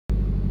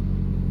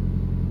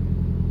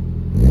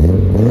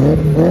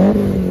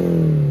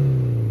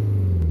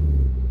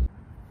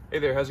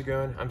how's it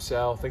going? I'm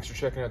Sal, thanks for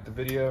checking out the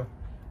video.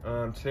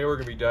 Today we're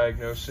going to be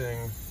diagnosing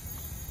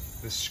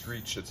this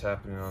screech that's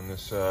happening on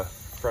this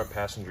front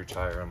passenger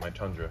tire on my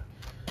Tundra.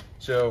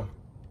 So,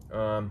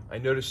 I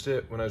noticed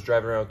it when I was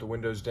driving around with the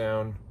windows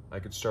down. I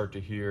could start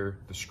to hear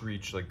the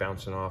screech like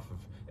bouncing off of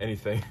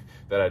anything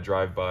that I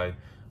drive by.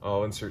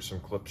 I'll insert some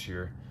clips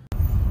here.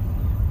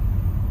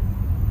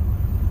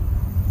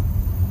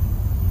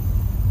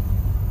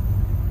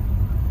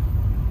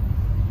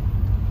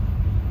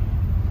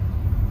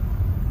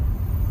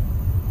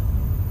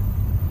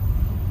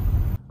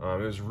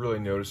 It was really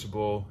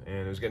noticeable,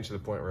 and it was getting to the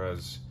point where I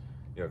was,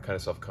 kind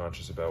of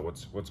self-conscious about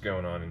what's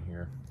going on in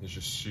here. It's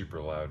just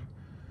super loud.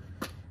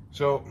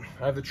 So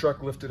I have the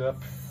truck lifted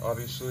up,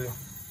 obviously,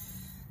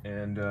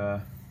 and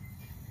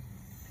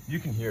you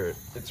can hear it.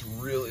 It's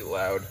really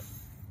loud.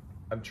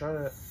 I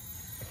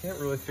can't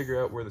really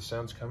figure out where the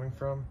sound's coming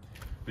from,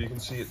 but you can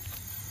see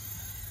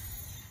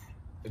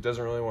it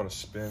doesn't really want to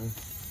spin.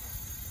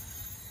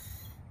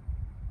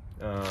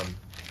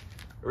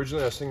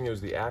 Originally I was thinking it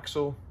was the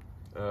axle.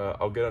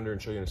 I'll get under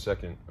and show you in a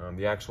second.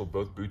 The axle,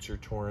 both boots are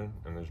torn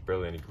and there's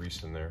barely any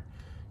grease in there.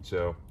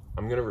 So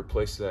I'm gonna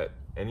replace that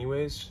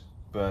anyways,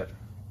 but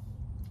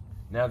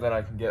now that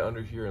I can get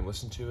under here and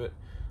listen to it,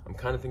 I'm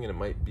kind of thinking it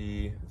might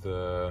be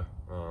the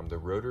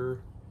rotor,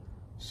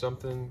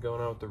 something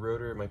going on with the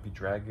rotor. It might be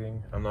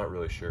dragging, I'm not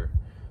really sure.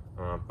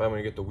 But I'm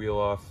gonna get the wheel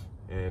off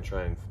and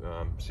try and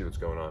see what's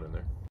going on in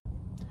there.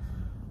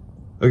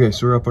 Okay,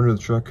 so we're up under the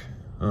truck.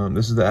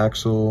 This is the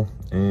axle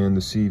and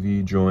the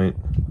CV joint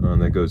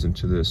that goes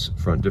into this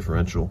front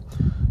differential.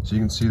 So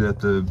you can see that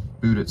the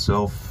boot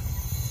itself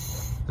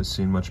has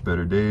seen much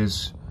better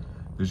days.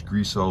 There's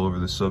grease all over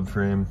the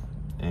subframe,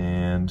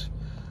 and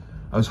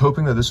I was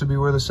hoping that this would be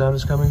where the sound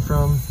is coming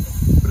from,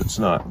 but it's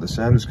not. The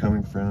sound is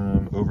coming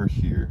from over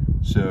here.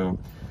 So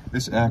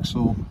this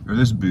axle, or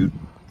this boot,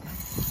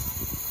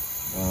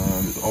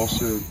 is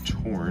also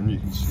torn. You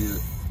can see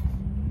it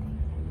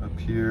up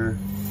here.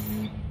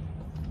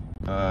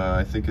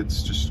 I think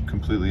it's just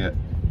completely,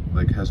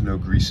 has no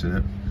grease in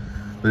it.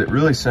 But it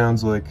really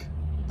sounds like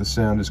the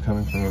sound is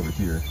coming from over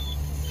here.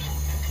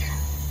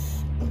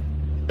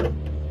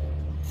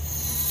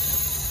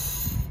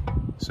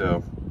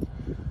 So,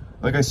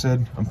 like I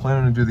said, I'm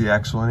planning to do the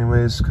axle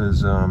anyways,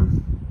 because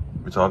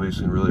it's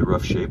obviously in really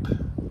rough shape,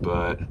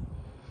 but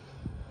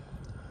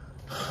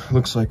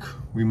looks like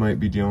we might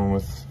be dealing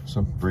with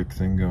some brake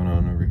thing going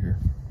on over here.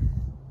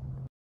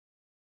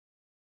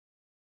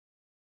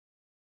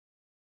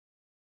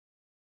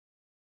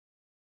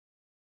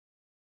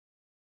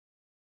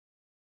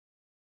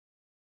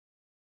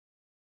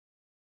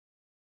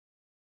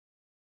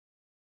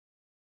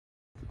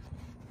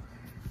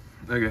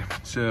 Okay,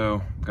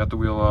 so got the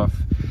wheel off,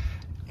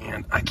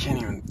 and I can't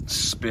even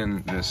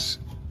spin this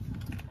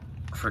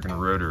freaking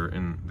rotor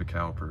in the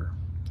caliper.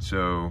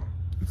 So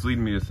it's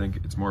leading me to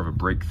think it's more of a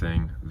brake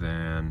thing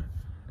than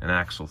an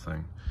axle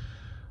thing.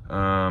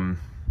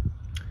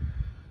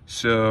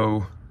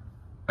 So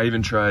I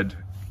even tried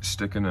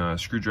sticking a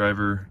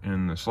screwdriver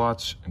in the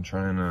slots and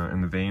trying to,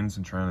 in the vanes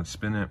and trying to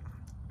spin it.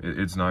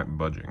 It's not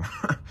budging.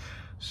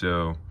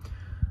 So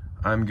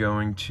I'm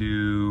going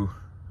to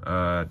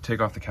take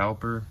off the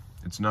caliper.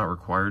 It's not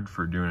required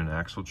for doing an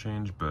axle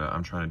change, but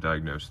I'm trying to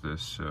diagnose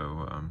this, so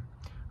I'm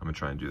gonna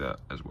try and do that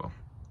as well.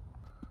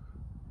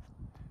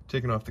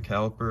 Taking off the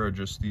caliper are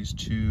just these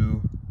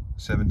two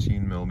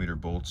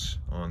 17mm bolts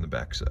on the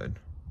backside,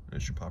 and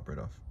it should pop right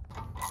off.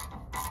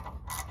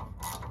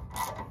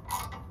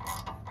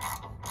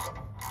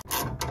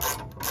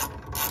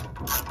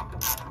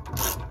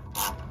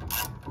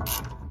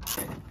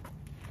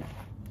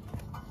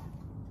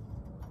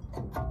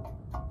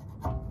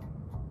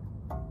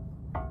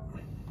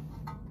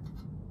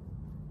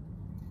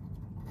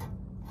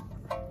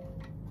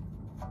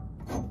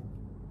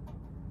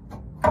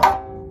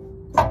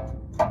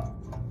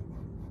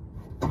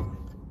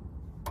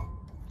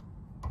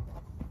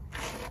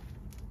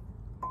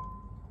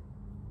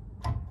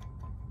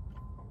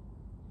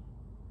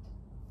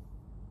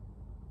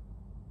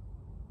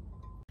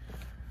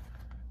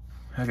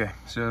 Okay,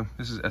 so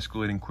this is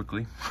escalating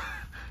quickly,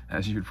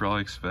 as you'd probably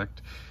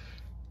expect.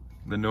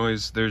 The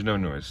noise, there's no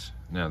noise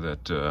now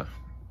that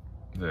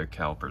the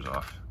caliper's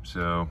off.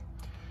 So,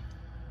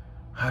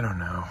 I don't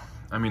know.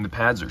 I mean, the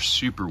pads are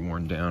super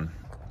worn down.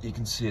 You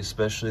can see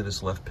especially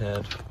this left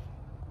pad.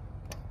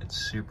 It's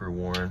super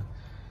worn.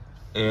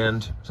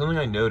 And something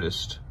I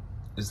noticed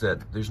is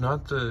that there's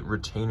not the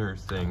retainer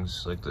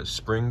things, like the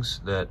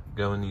springs that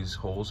go in these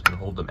holes and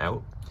hold them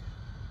out.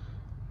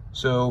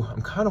 So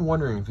I'm kind of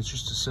wondering if it's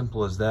just as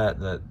simple as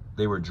that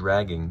they were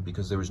dragging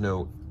because there was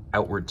no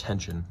outward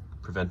tension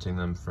preventing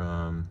them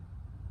from,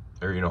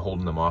 or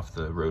holding them off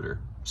the rotor.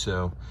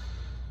 So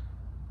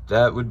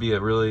that would be a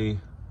really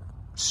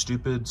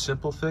stupid,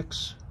 simple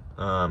fix.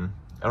 I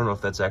don't know if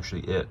that's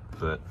actually it,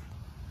 but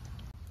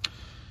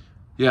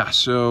yeah,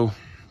 so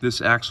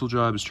this axle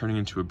job is turning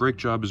into a brake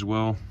job as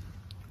well.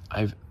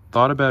 I've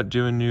thought about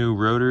doing new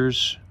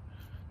rotors.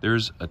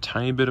 There's a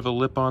tiny bit of a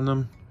lip on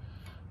them,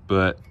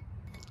 but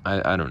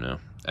I don't know.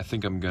 I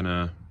think I'm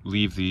gonna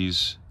leave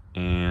these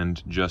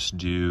and just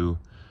do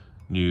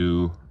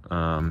new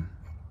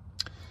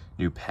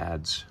new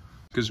pads,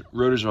 because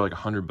rotors are like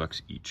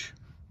 $100 each,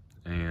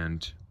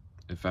 and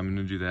if I'm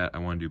gonna do that, I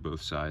want to do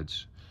both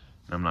sides.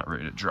 I'm not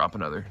ready to drop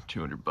another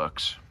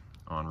 $200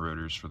 on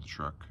rotors for the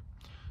truck.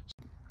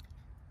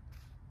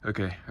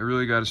 Okay, I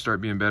really got to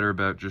start being better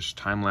about just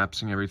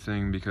time-lapsing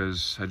everything,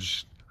 because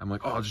I'm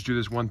like, oh, I'll just do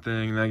this one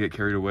thing, and then I get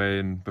carried away,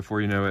 and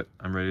before you know it,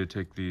 I'm ready to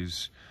take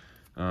these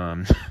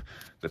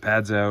the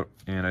pads out,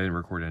 and I didn't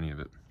record any of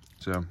it.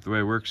 So the way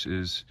it works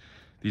is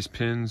these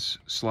pins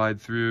slide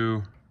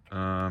through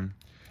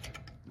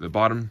the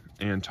bottom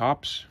and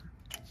tops,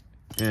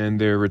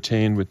 and they're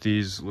retained with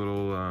these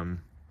little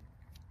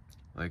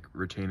like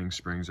retaining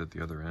springs at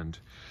the other end.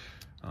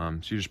 So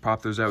you just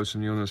pop those out with some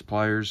needle nose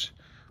pliers,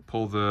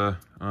 pull the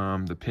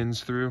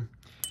pins through,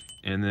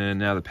 and then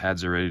now the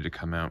pads are ready to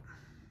come out.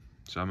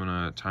 So I'm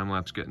gonna time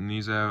lapse getting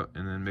these out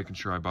and then making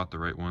sure I bought the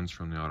right ones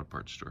from the auto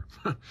parts store.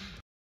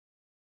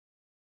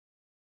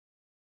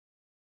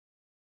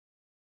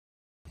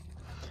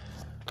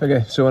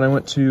 Okay, so when I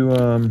went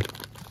to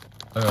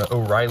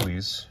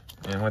O'Reilly's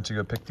and went to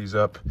go pick these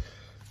up,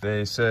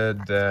 they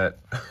said that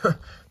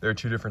there are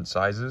 2 different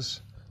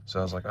sizes. So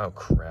I was like, oh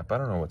crap, I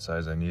don't know what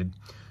size I need.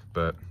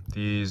 But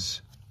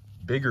these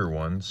bigger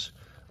ones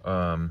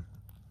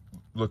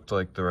looked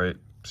like the right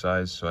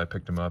size, so I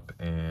picked them up,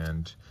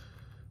 and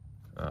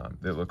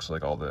it looks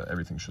like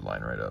everything should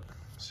line right up.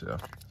 So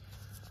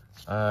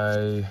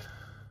I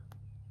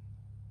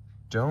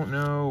don't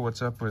know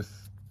what's up with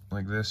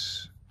like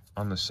this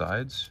on the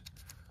sides,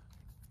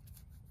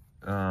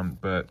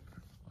 but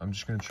I'm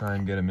just gonna try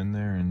and get them in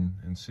there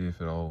and see if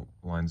it all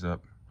lines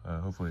up.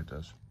 Hopefully it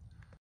does.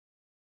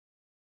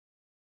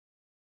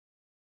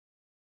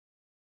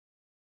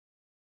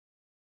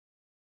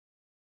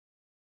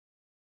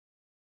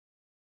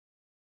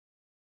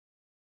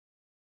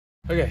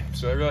 Okay,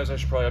 so I realized I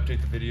should probably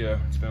update the video.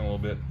 It's been a little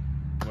bit,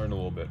 learned a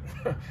little bit.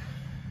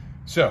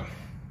 So,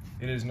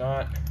 it is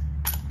not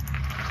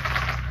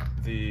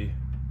the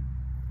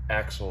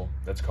axle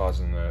that's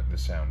causing the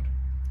sound.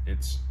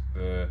 It's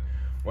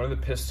one of the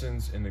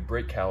pistons in the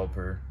brake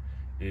caliper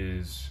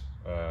is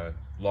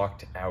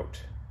locked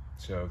out.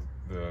 So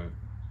the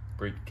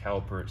brake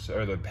caliper,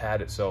 or the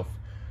pad itself,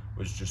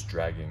 was just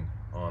dragging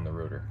on the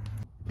rotor.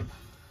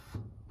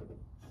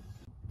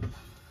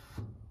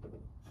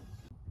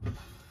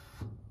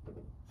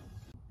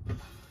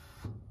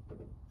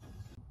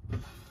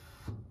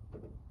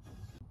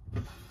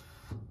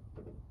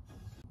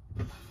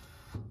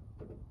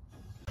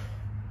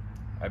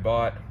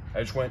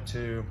 I just went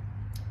to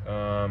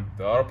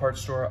the auto parts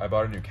store. I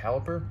bought a new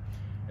caliper,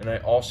 and I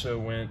also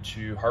went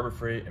to Harbor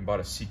Freight and bought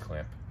a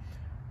C-clamp.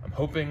 I'm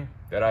hoping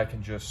that I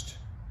can just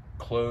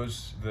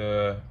close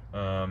that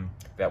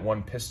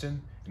one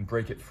piston and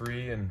break it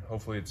free, and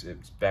hopefully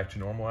it's back to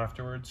normal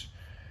afterwards.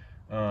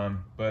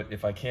 But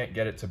if I can't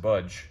get it to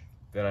budge,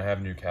 then I have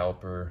a new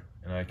caliper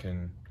and I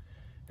can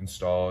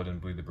install it and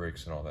bleed the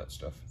brakes and all that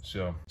stuff.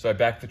 So I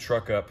backed the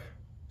truck up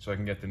so I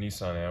can get the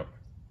Nissan out,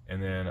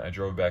 and then I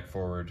drove back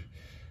forward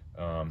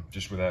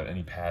just without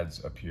any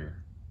pads up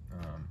here.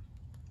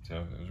 So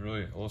it was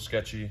really a little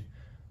sketchy.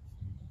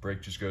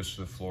 Brake just goes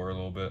to the floor a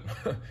little bit,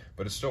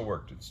 but it still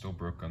worked. It still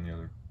broke on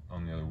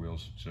the other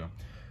wheels. So I'm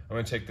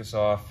gonna take this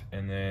off,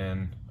 and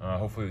then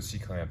hopefully the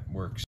C-clamp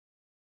works.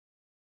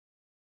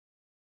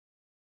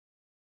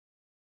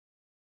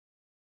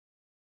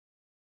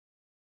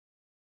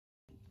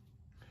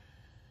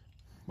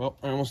 Well,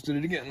 I almost did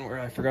it again where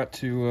I forgot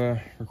to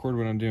record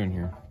what I'm doing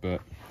here.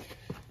 But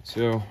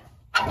so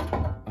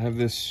I have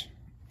this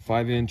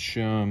 5-inch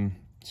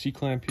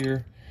C-clamp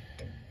here,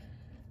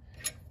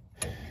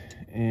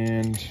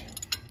 and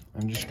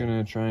I'm just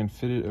gonna try and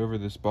fit it over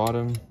this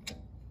bottom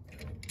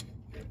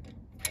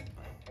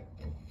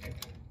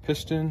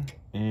piston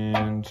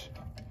and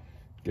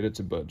get it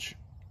to budge.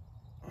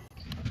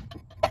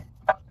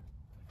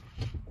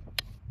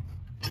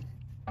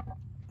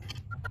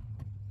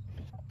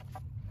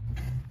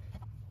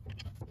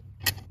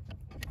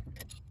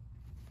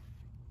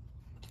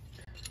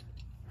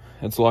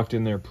 It's locked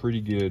in there pretty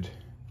good.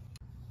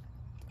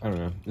 I don't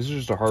know. This is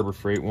just a Harbor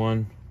Freight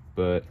one,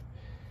 but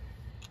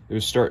it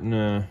was starting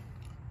to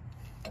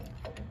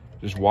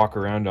just walk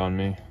around on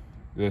me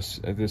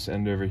at this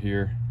end over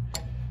here.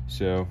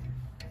 So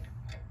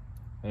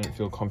I didn't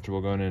feel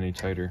comfortable going any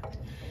tighter,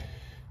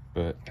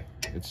 but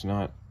it's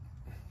not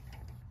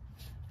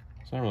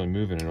really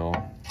moving at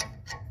all.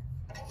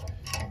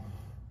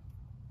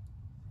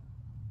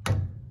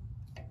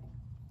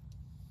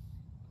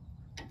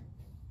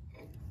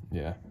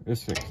 Yeah,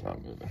 this thing's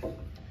not moving.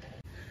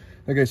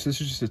 Okay, so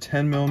this is just a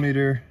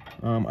 10mm.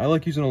 I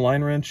like using a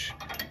line wrench.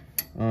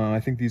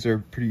 I think these are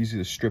pretty easy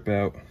to strip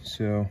out,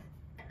 so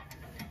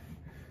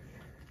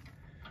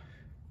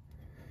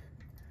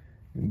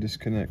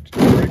disconnect the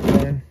brake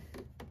line.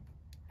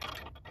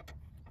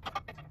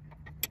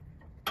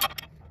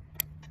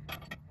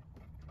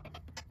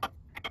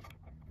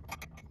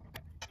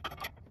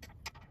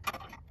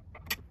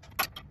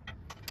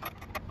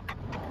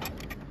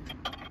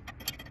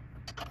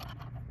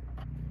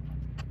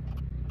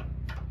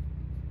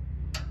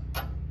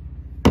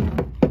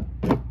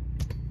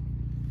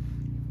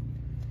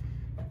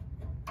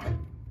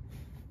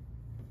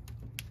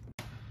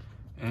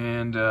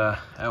 And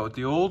out with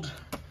the old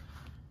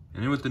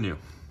and in with the new.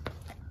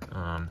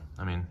 I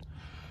mean,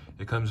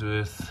 it comes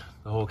with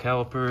the whole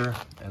caliper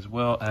as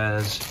well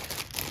as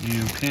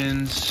new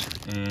pins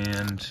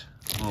and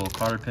little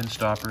cotter pin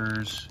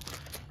stoppers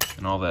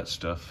and all that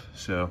stuff.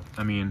 So,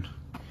 I mean,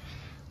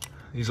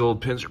 these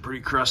old pins are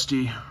pretty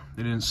crusty.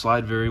 They didn't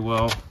slide very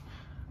well.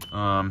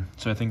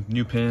 So I think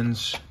new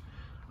pins.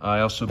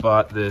 I also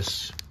bought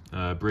this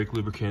brake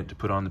lubricant to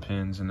put on the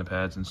pins and the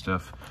pads and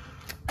stuff.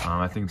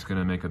 I think it's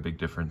gonna make a big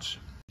difference.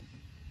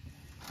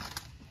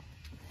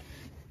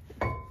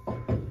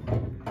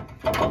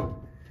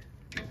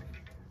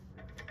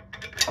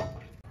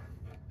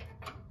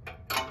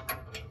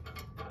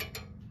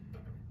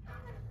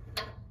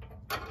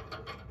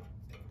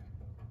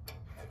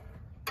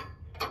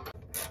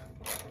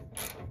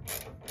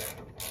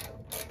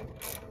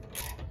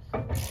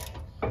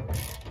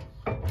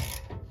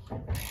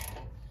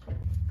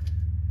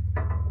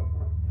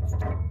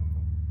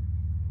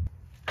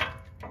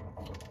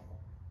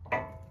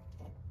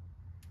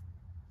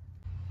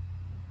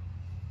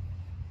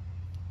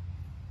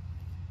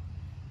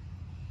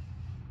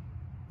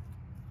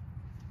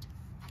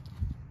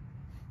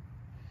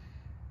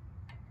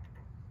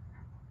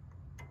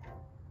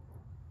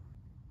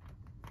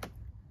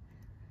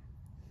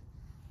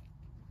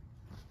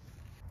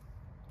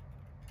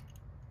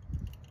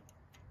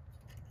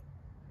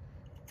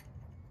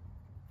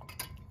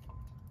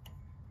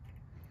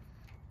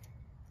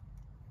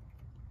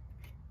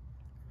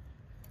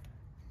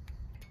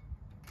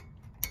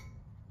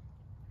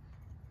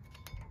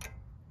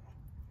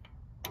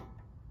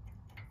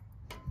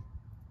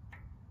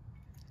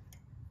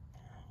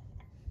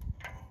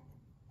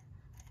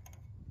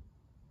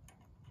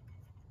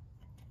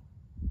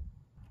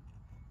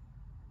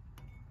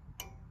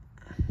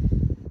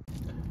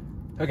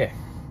 Okay,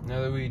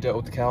 now that we dealt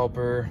with the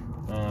caliper,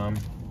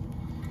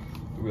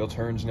 the wheel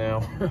turns now,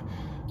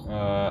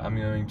 I'm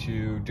going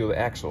to do the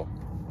axle.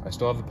 I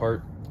still have the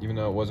part, even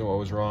though it wasn't what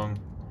was wrong.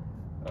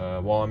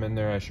 While I'm in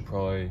there,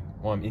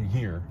 while I'm in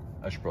here,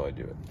 I should probably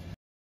do it.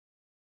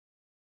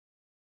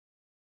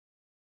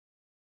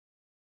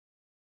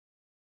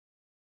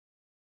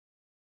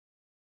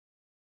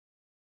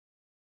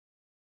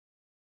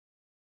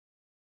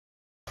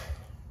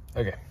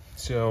 Okay,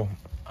 so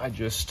I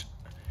just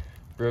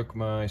broke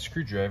my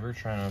screwdriver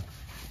trying to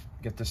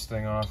get this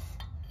thing off.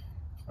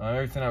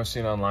 Everything I was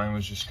seeing online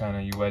was just kind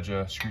of you wedge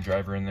a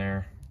screwdriver in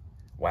there,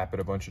 whap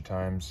it a bunch of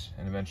times,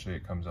 and eventually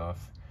it comes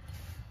off.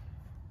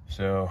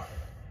 So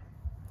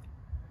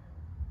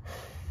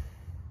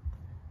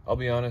I'll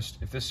be honest,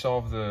 if this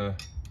solved the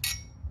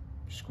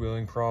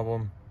squealing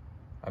problem,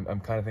 I'm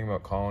kind of thinking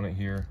about calling it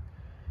here.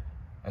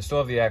 I still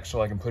have the axle,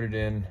 I can put it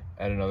in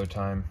at another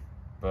time,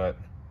 but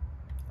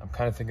I'm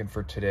kind of thinking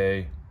for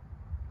today,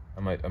 I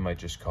might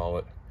just call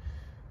it.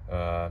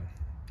 I'm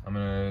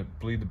gonna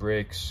bleed the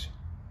brakes,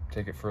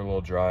 take it for a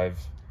little drive,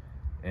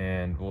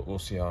 and we'll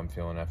see how I'm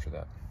feeling after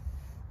that.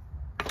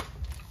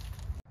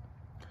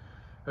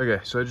 Okay,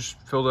 so I just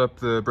filled up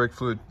the brake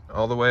fluid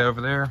all the way over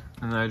there,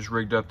 and then I just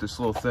rigged up this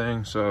little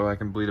thing so I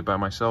can bleed it by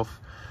myself.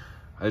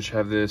 I just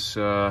have this,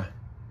 I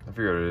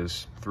forget what it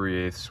is,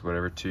 3/8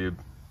 whatever tube,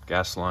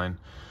 gas line,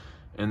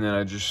 and then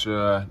I just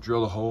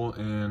drilled a hole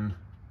in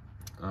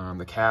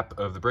the cap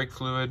of the brake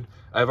fluid.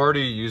 I've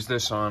already used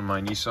this on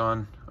my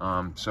Nissan,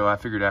 so I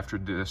figured after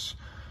this,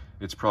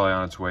 it's probably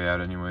on its way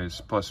out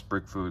anyways. Plus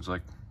brake fluid's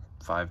like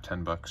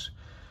 $5–10 bucks.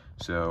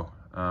 So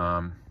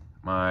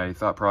my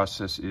thought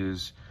process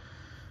is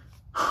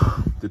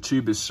the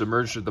tube is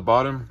submerged at the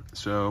bottom.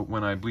 So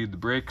when I bleed the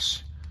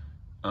brakes,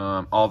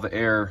 all the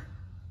air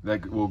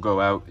that will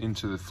go out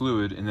into the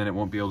fluid, and then it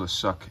won't be able to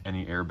suck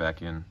any air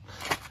back in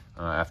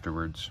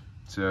afterwards.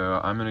 So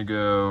I'm gonna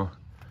go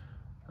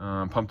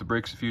pump the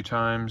brakes a few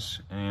times,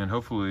 and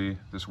hopefully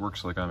this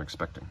works like I'm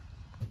expecting.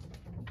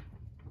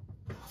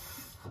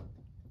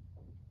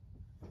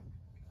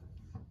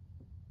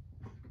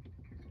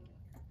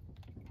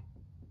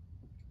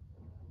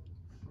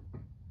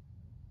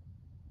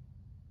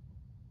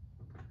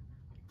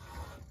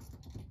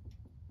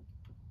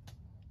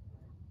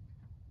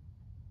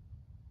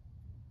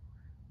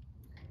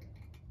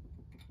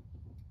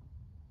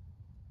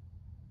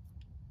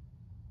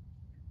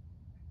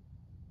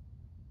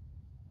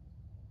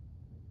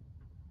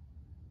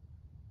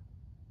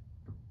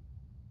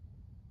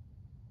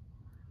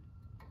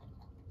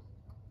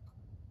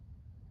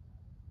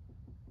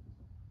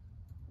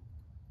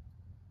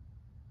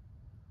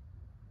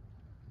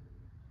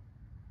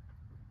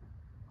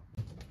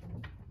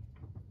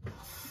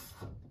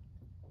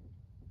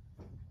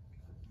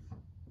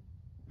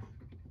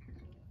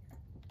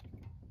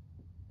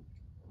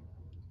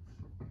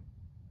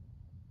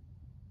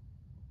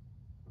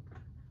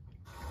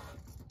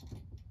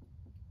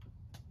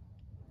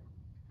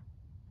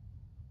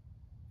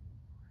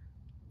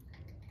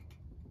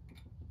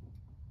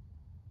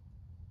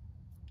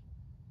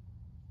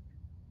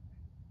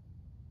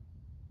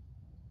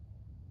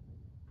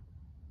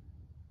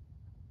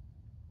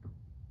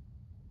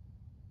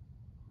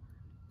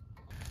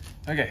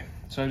 Okay,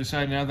 So I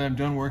decided now that I'm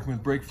done working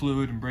with brake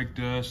fluid and brake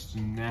dust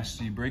and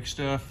nasty brake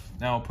stuff,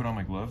 now I'll put on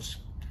my gloves.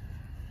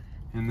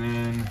 And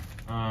then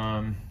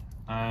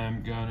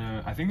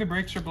I think the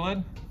brakes are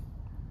bled.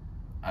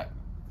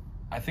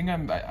 I think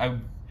I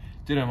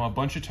did them a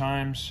bunch of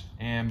times,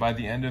 and by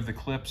the end of the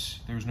clips,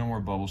 there was no more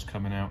bubbles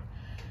coming out.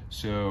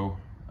 So,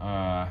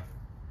 I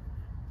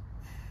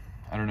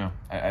don't know.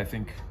 I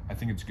think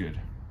it's good.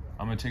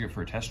 I'm gonna take it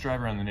for a test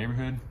drive around the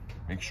neighborhood,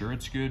 make sure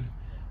it's good.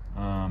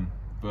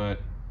 But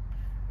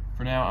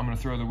for now, I'm gonna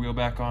throw the wheel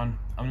back on.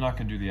 I'm not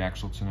gonna do the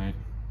axle tonight.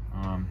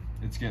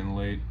 It's getting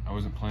late. I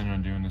wasn't planning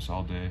on doing this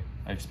all day.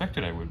 I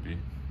expected I would be,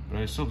 but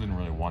I still didn't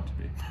really want to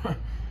be.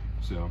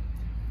 So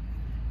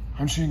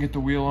I'm just gonna get the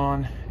wheel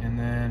on and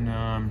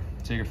then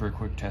take it for a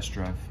quick test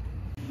drive.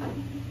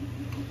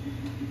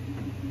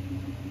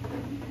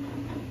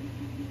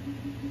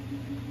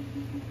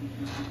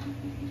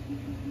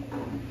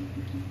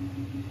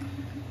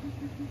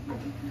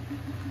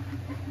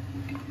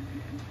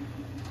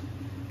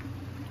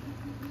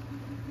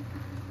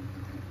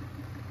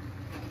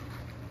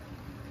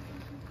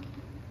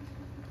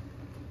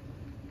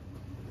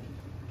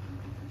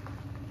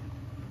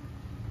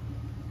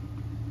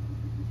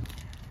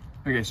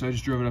 Okay, so I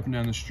just drove it up and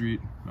down the street.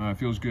 It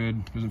feels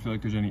good. Doesn't feel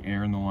like there's any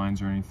air in the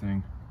lines or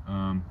anything.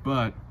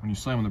 But when you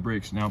slam on the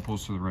brakes, now it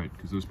pulls to the right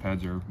because those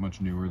pads are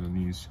much newer than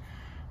these.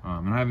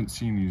 And I haven't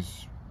seen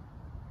these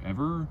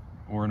ever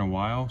or in a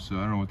while, so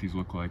I don't know what these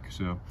look like.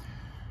 So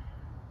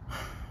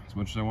as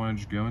much as I want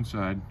to just go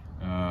inside,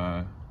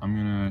 I'm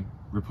gonna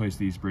replace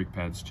these brake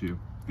pads too.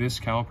 This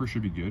caliper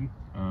should be good,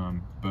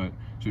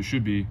 so it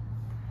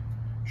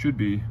should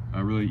be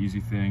a really easy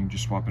thing,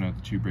 just swapping out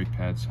the 2 brake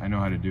pads. I know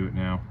how to do it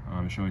now.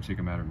 It should only take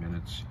a matter of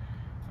minutes.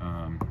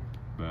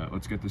 But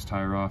let's get this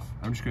tire off.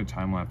 I'm just gonna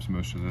time lapse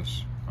most of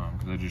this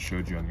because I just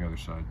showed you on the other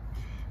side.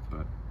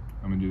 But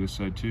I'm gonna do this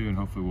side too, and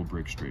hopefully we'll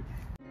brake straight.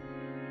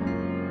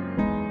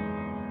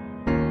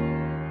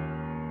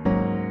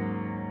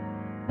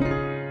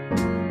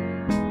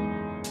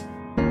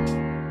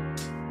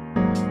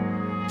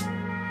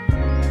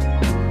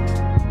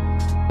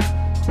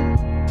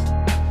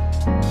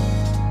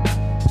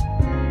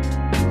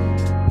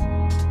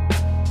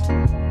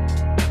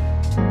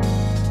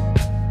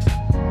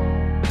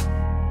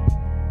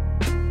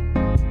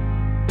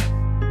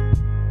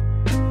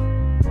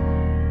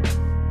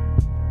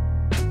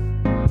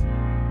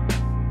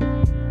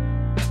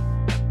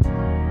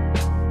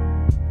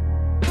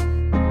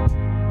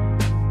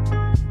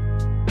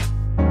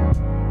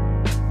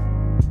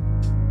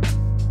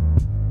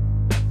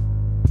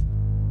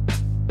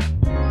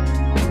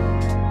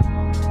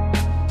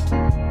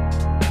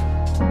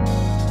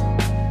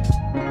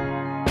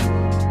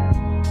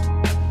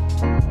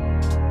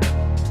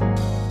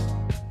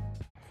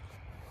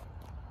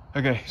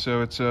 Okay,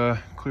 so it's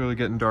clearly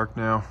getting dark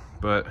now,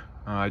 but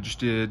I just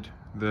did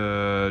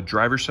the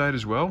driver's side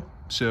as well.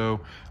 So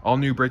all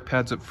new brake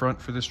pads up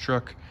front for this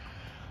truck.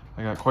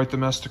 I got quite the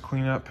mess to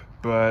clean up,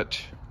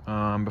 but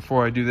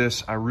before I do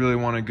this, I really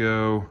want to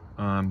go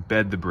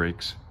bed the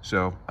brakes.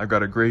 So I've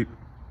got a great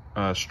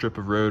strip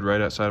of road right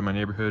outside of my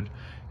neighborhood,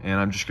 and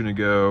I'm just gonna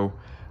go,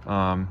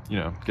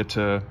 get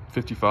to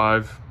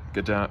 55,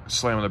 get down,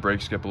 slam on the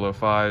brakes, get below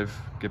 5,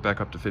 get back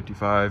up to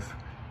 55,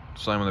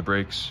 slam on the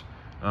brakes.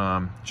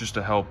 Just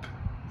to help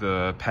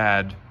the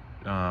pad,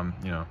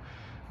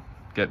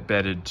 get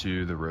bedded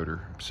to the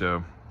rotor.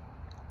 So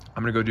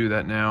I'm gonna go do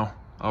that now.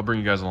 I'll bring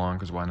you guys along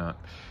because why not?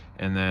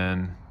 And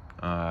then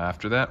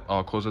after that,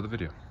 I'll close out the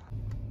video.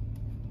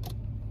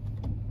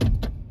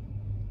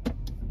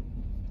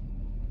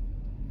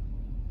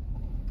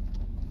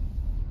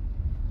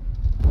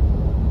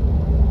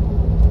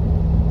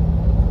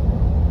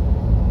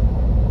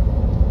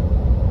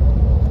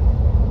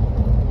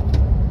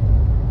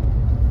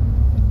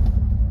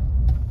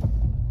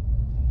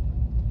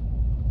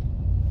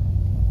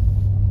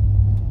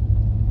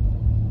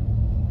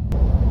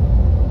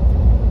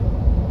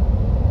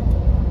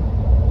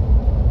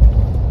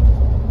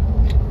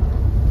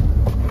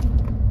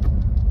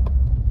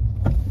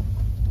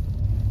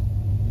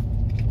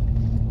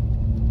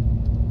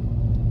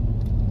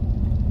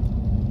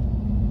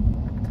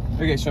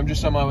 Okay, so I'm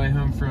just on my way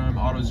home from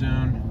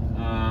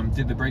AutoZone.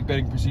 Did the brake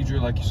bedding procedure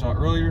like you saw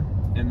earlier,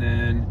 and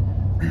then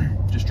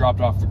just dropped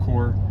off the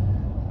core.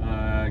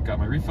 Got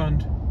my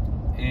refund,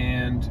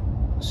 and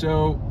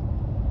so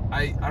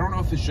I don't know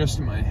if it's just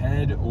in my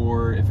head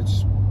or if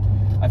it's.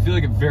 I feel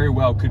like it very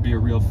well could be a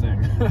real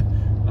thing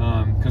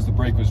because the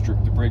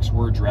brakes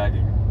were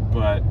dragging,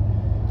 but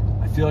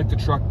I feel like the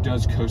truck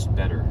does coast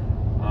better.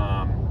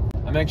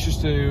 I'm anxious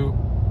to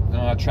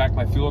track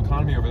my fuel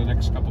economy over the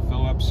next couple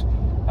fill-ups.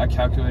 I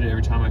calculate it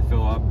every time I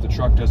fill up. The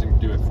truck doesn't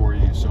do it for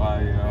you, so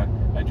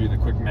I do the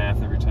quick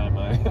math every time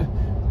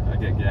I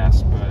get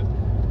gas. But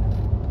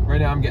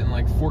right now I'm getting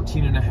like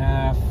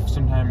 14.5,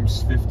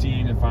 sometimes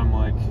 15 if I'm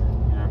like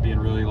being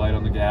really light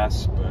on the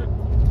gas. But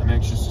I'm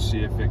anxious to see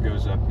if it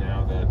goes up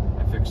now that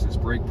I fixed this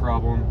brake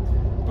problem.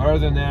 But other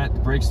than that, the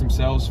brakes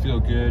themselves feel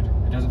good.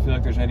 It doesn't feel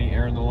like there's any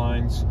air in the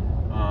lines.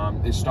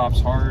 It stops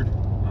hard.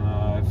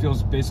 It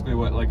feels basically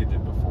like it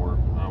did before,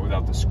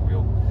 without the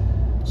squeal.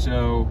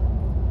 So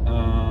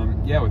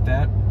yeah, with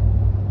that,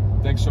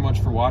 thanks so much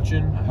for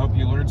watching. I hope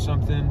you learned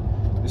something.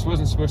 This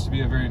wasn't supposed to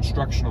be a very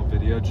instructional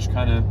video, just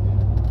kind of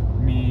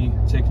me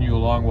taking you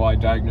along while I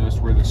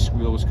diagnosed where the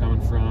squeal was coming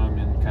from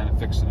and kind of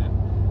fixing it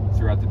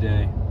throughout the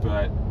day.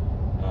 But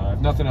if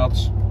nothing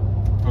else,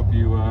 hope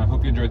you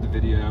enjoyed the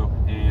video,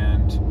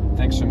 and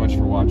thanks so much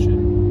for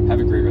watching. Have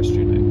a great rest of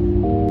your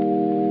night.